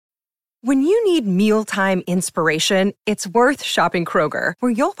When you need mealtime inspiration, it's worth shopping Kroger,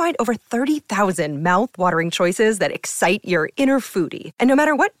 where you'll find over 30,000 mouth-watering choices that excite your inner foodie. And no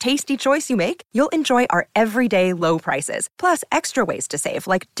matter what tasty choice you make, you'll enjoy our everyday low prices, plus extra ways to save,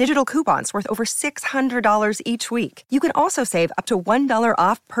 like digital coupons worth over $600 each week. You can also save up to $1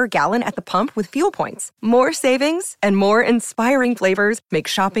 off per gallon at the pump with fuel points. More savings and more inspiring flavors make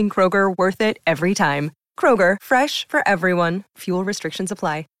shopping Kroger worth it every time. Kroger, fresh for everyone. Fuel restrictions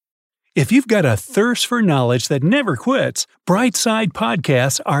apply. If you've got a thirst for knowledge that never quits, Brightside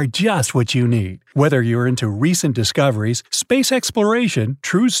Podcasts are just what you need. Whether you're into recent discoveries, space exploration,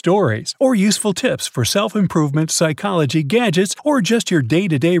 true stories, or useful tips for self-improvement, psychology, gadgets, or just your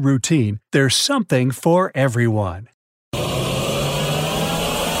day-to-day routine, there's something for everyone.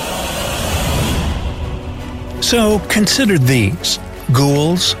 So consider these: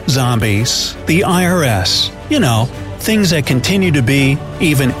 ghouls, zombies, the IRS, things that continue to be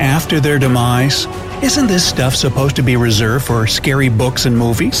even after their demise. Isn't this stuff supposed to be reserved for scary books and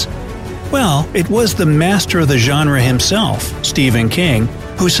movies? Well, it was the master of the genre himself, Stephen King,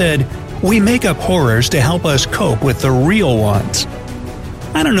 who said, "We make up horrors to help us cope with the real ones."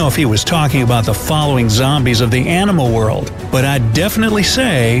 I don't know if he was talking about the following zombies of the animal world, but I'd definitely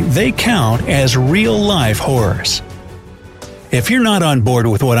say they count as real-life horrors. If you're not on board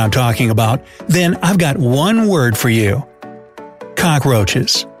with what I'm talking about, then I've got one word for you.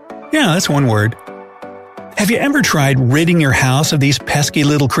 Cockroaches. Yeah, that's one word. Have you ever tried ridding your house of these pesky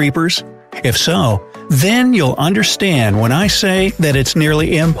little creepers? If so, then you'll understand when I say that it's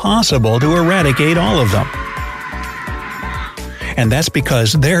nearly impossible to eradicate all of them. And that's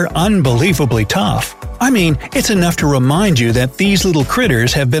because they're unbelievably tough. I mean, it's enough to remind you that these little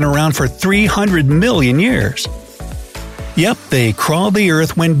critters have been around for 300 million years. Yep, they crawled the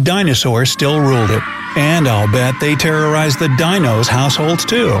earth when dinosaurs still ruled it. And I'll bet they terrorized the dinos' households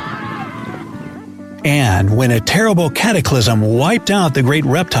too. And when a terrible cataclysm wiped out the great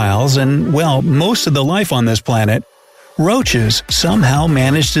reptiles and, well, most of the life on this planet, roaches somehow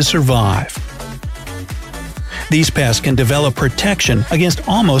managed to survive. These pests can develop protection against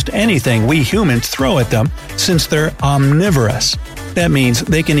almost anything we humans throw at them since they're omnivorous. That means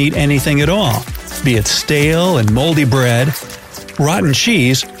they can eat anything at all, be it stale and moldy bread, rotten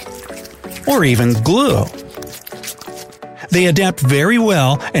cheese, or even glue. They adapt very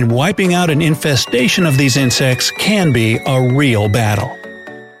well, and wiping out an infestation of these insects can be a real battle.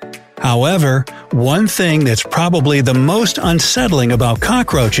 However, one thing that's probably the most unsettling about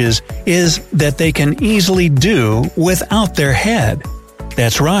cockroaches is that they can easily do without their head.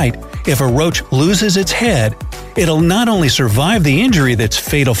 That's right, if a roach loses its head, it'll not only survive the injury that's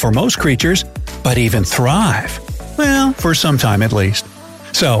fatal for most creatures, but even thrive. Well, for some time at least.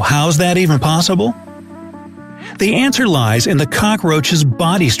 So how's that even possible? The answer lies in the cockroach's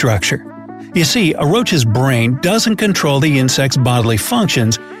body structure. You see, a roach's brain doesn't control the insect's bodily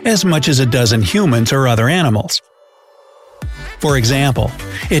functions as much as it does in humans or other animals. For example,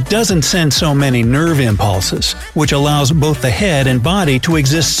 it doesn't send so many nerve impulses, which allows both the head and body to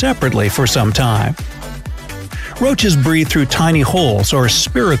exist separately for some time. Roaches breathe through tiny holes or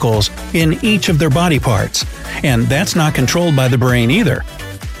spiracles in each of their body parts, and that's not controlled by the brain either.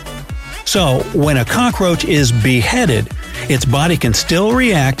 So, when a cockroach is beheaded, its body can still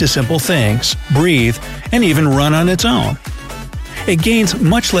react to simple things, breathe, and even run on its own. It gains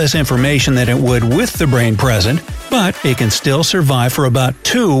much less information than it would with the brain present, but it can still survive for about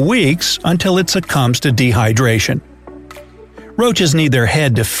 2 weeks until it succumbs to dehydration. Roaches need their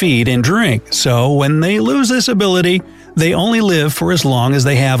head to feed and drink, so when they lose this ability, they only live for as long as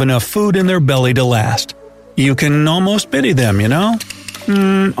they have enough food in their belly to last. You can almost pity them,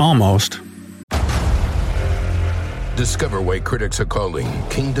 almost. Discover why critics are calling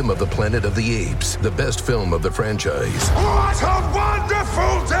Kingdom of the Planet of the Apes the best film of the franchise. What a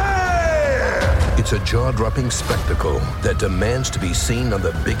wonderful day! It's a jaw-dropping spectacle that demands to be seen on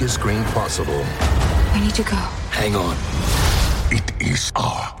the biggest screen possible. We need to go. Hang on. It is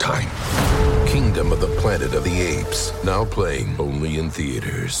our time. Kingdom of the Planet of the Apes. Now playing only in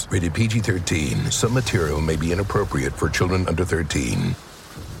theaters. Rated PG-13. Some material may be inappropriate for children under 13.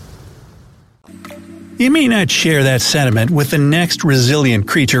 You may not share that sentiment with the next resilient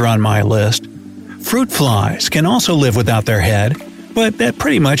creature on my list. Fruit flies can also live without their head, but that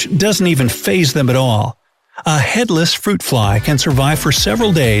pretty much doesn't even faze them at all. A headless fruit fly can survive for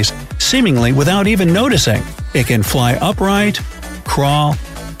several days, seemingly without even noticing. It can fly upright, crawl,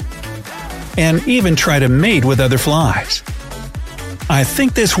 and even try to mate with other flies. I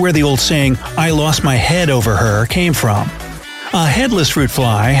think that's where the old saying, "I lost my head over her," came from. A headless fruit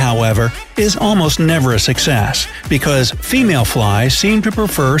fly, however, is almost never a success because female flies seem to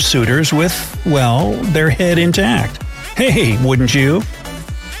prefer suitors with, well, their head intact. Hey, wouldn't you?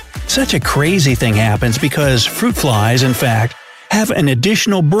 Such a crazy thing happens because fruit flies, in fact, have an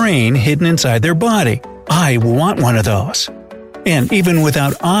additional brain hidden inside their body. I want one of those. And even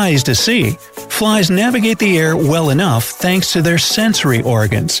without eyes to see, flies navigate the air well enough thanks to their sensory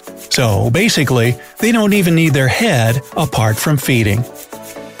organs. So basically, they don't even need their head apart from feeding.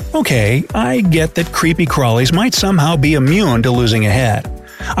 Okay, I get that creepy crawlies might somehow be immune to losing a head.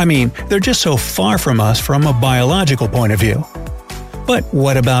 I mean, they're just so far from us from a biological point of view. But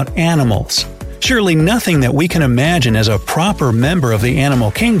what about animals? Surely nothing that we can imagine as a proper member of the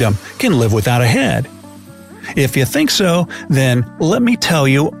animal kingdom can live without a head. If you think so, then let me tell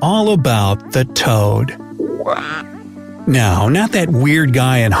you all about the toad. No, not that weird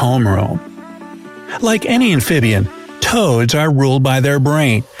guy in homeroom. Like any amphibian, toads are ruled by their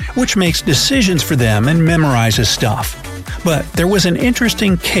brain, which makes decisions for them and memorizes stuff. But there was an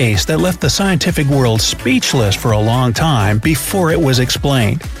interesting case that left the scientific world speechless for a long time before it was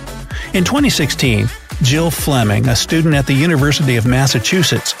explained. In 2016, Jill Fleming, a student at the University of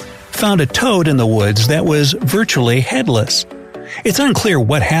Massachusetts, found a toad in the woods that was virtually headless. It's unclear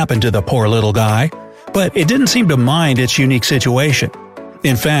what happened to the poor little guy, but it didn't seem to mind its unique situation.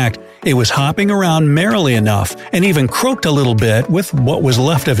 In fact, it was hopping around merrily enough and even croaked a little bit with what was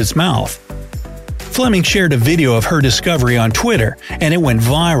left of its mouth. Fleming shared a video of her discovery on Twitter, and it went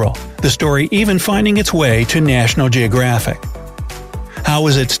viral, the story even finding its way to National Geographic. How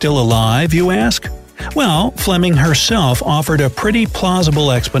is it still alive, you ask? Well, Fleming herself offered a pretty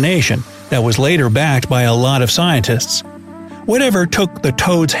plausible explanation that was later backed by a lot of scientists. Whatever took the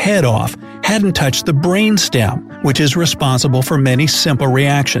toad's head off hadn't touched the brain stem, which is responsible for many simple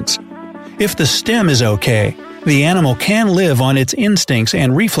reactions. If the stem is okay, the animal can live on its instincts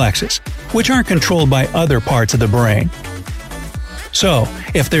and reflexes, which aren't controlled by other parts of the brain. So,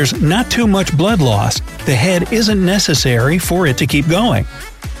 if there's not too much blood loss, the head isn't necessary for it to keep going.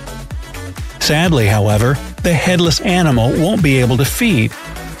 Sadly, however, the headless animal won't be able to feed.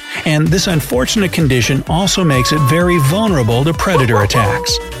 And this unfortunate condition also makes it very vulnerable to predator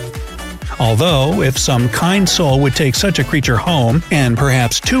attacks. Although, if some kind soul would take such a creature home and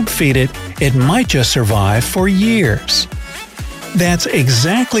perhaps tube feed it, it might just survive for years. That's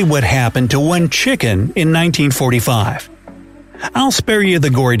exactly what happened to one chicken in 1945. I'll spare you the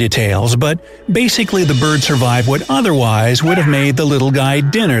gory details, but basically the bird survived what otherwise would have made the little guy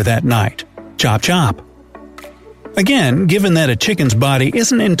dinner that night. Chop chop. Again, given that a chicken's body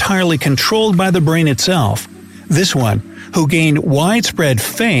isn't entirely controlled by the brain itself, this one, who gained widespread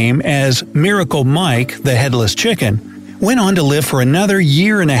fame as Miracle Mike the Headless Chicken, went on to live for another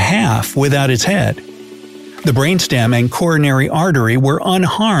year and a half without its head. The brainstem and coronary artery were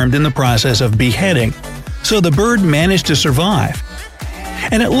unharmed in the process of beheading, so the bird managed to survive.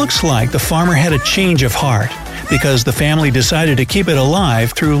 And it looks like the farmer had a change of heart, because the family decided to keep it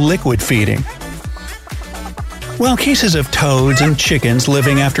alive through liquid feeding. While cases of toads and chickens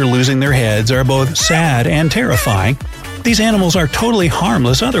living after losing their heads are both sad and terrifying, these animals are totally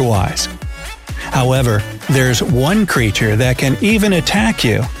harmless otherwise. However, there's one creature that can even attack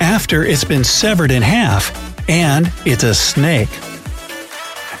you after it's been severed in half, and it's a snake.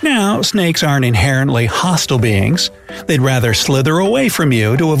 Now, snakes aren't inherently hostile beings. They'd rather slither away from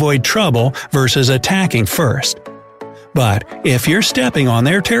you to avoid trouble versus attacking first. But if you're stepping on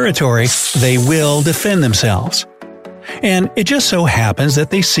their territory, they will defend themselves. And it just so happens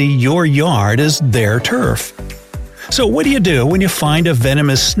that they see your yard as their turf. So what do you do when you find a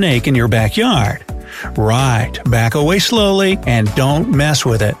venomous snake in your backyard? Right, back away slowly and don't mess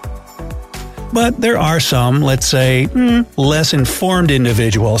with it. But there are some, let's say, less informed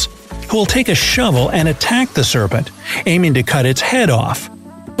individuals who will take a shovel and attack the serpent, aiming to cut its head off.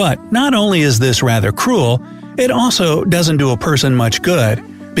 But not only is this rather cruel, it also doesn't do a person much good,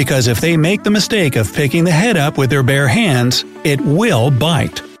 because if they make the mistake of picking the head up with their bare hands, it will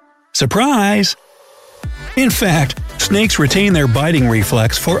bite. Surprise! In fact, snakes retain their biting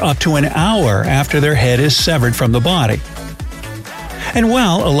reflex for up to an hour after their head is severed from the body. And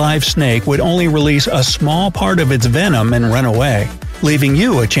while a live snake would only release a small part of its venom and run away, leaving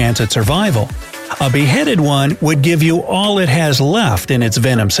you a chance at survival, a beheaded one would give you all it has left in its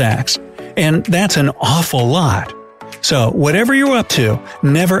venom sacs. And that's an awful lot. So whatever you're up to,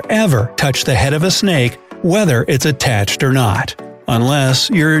 never ever touch the head of a snake, whether it's attached or not. Unless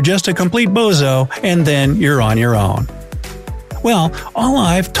you're just a complete bozo and then you're on your own. Well, all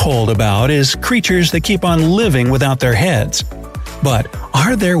I've told about is creatures that keep on living without their heads. But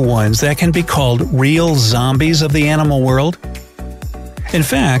are there ones that can be called real zombies of the animal world? In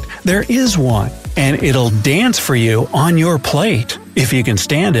fact, there is one, and it'll dance for you on your plate, if you can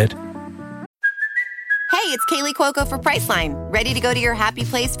stand it. Hey, it's Kaylee Cuoco for Priceline. Ready to go to your happy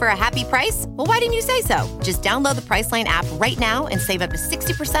place for a happy price? Well, why didn't you say so? Just download the Priceline app right now and save up to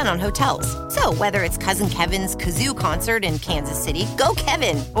 60% on hotels. So whether it's Cousin Kevin's Kazoo Concert in Kansas City, go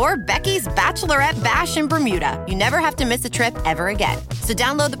Kevin, or Becky's Bachelorette Bash in Bermuda, you never have to miss a trip ever again. So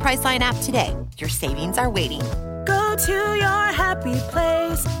download the Priceline app today. Your savings are waiting. Go to your happy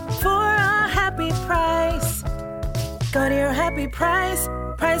place for a happy price. Go to your happy price,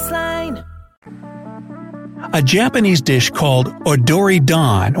 Priceline. A Japanese dish called odori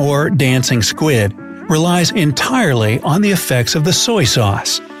don, or dancing squid, relies entirely on the effects of the soy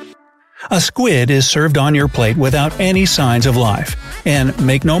sauce. A squid is served on your plate without any signs of life, and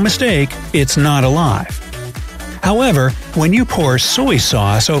make no mistake, it's not alive. However, when you pour soy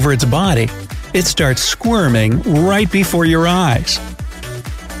sauce over its body, it starts squirming right before your eyes.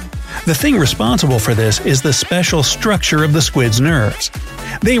 The thing responsible for this is the special structure of the squid's nerves.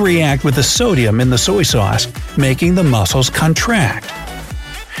 They react with the sodium in the soy sauce, making the muscles contract.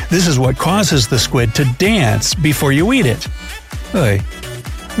 This is what causes the squid to dance before you eat it. Hey,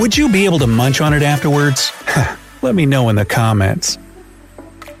 would you be able to munch on it afterwards? Let me know in the comments.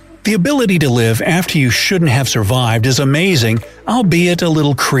 The ability to live after you shouldn't have survived is amazing, albeit a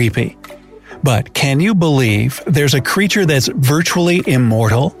little creepy. But can you believe there's a creature that's virtually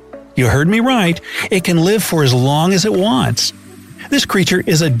immortal? You heard me right, it can live for as long as it wants. This creature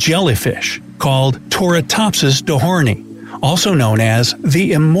is a jellyfish called Torotopsis dohorny, also known as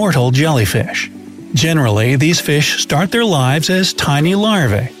the immortal jellyfish. Generally, these fish start their lives as tiny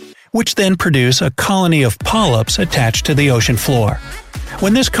larvae, which then produce a colony of polyps attached to the ocean floor.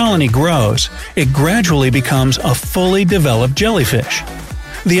 When this colony grows, it gradually becomes a fully developed jellyfish.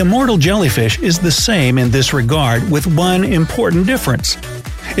 The immortal jellyfish is the same in this regard with one important difference.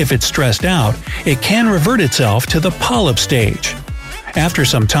 If it's stressed out, it can revert itself to the polyp stage. After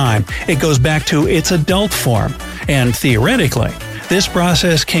some time, it goes back to its adult form, and theoretically, this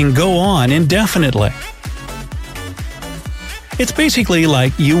process can go on indefinitely. It's basically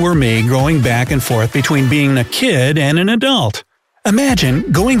like you or me going back and forth between being a kid and an adult.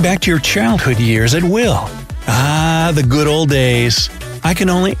 Imagine going back to your childhood years at will. Ah, the good old days. I can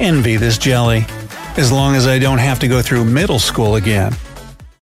only envy this jelly. As long as I don't have to go through middle school again.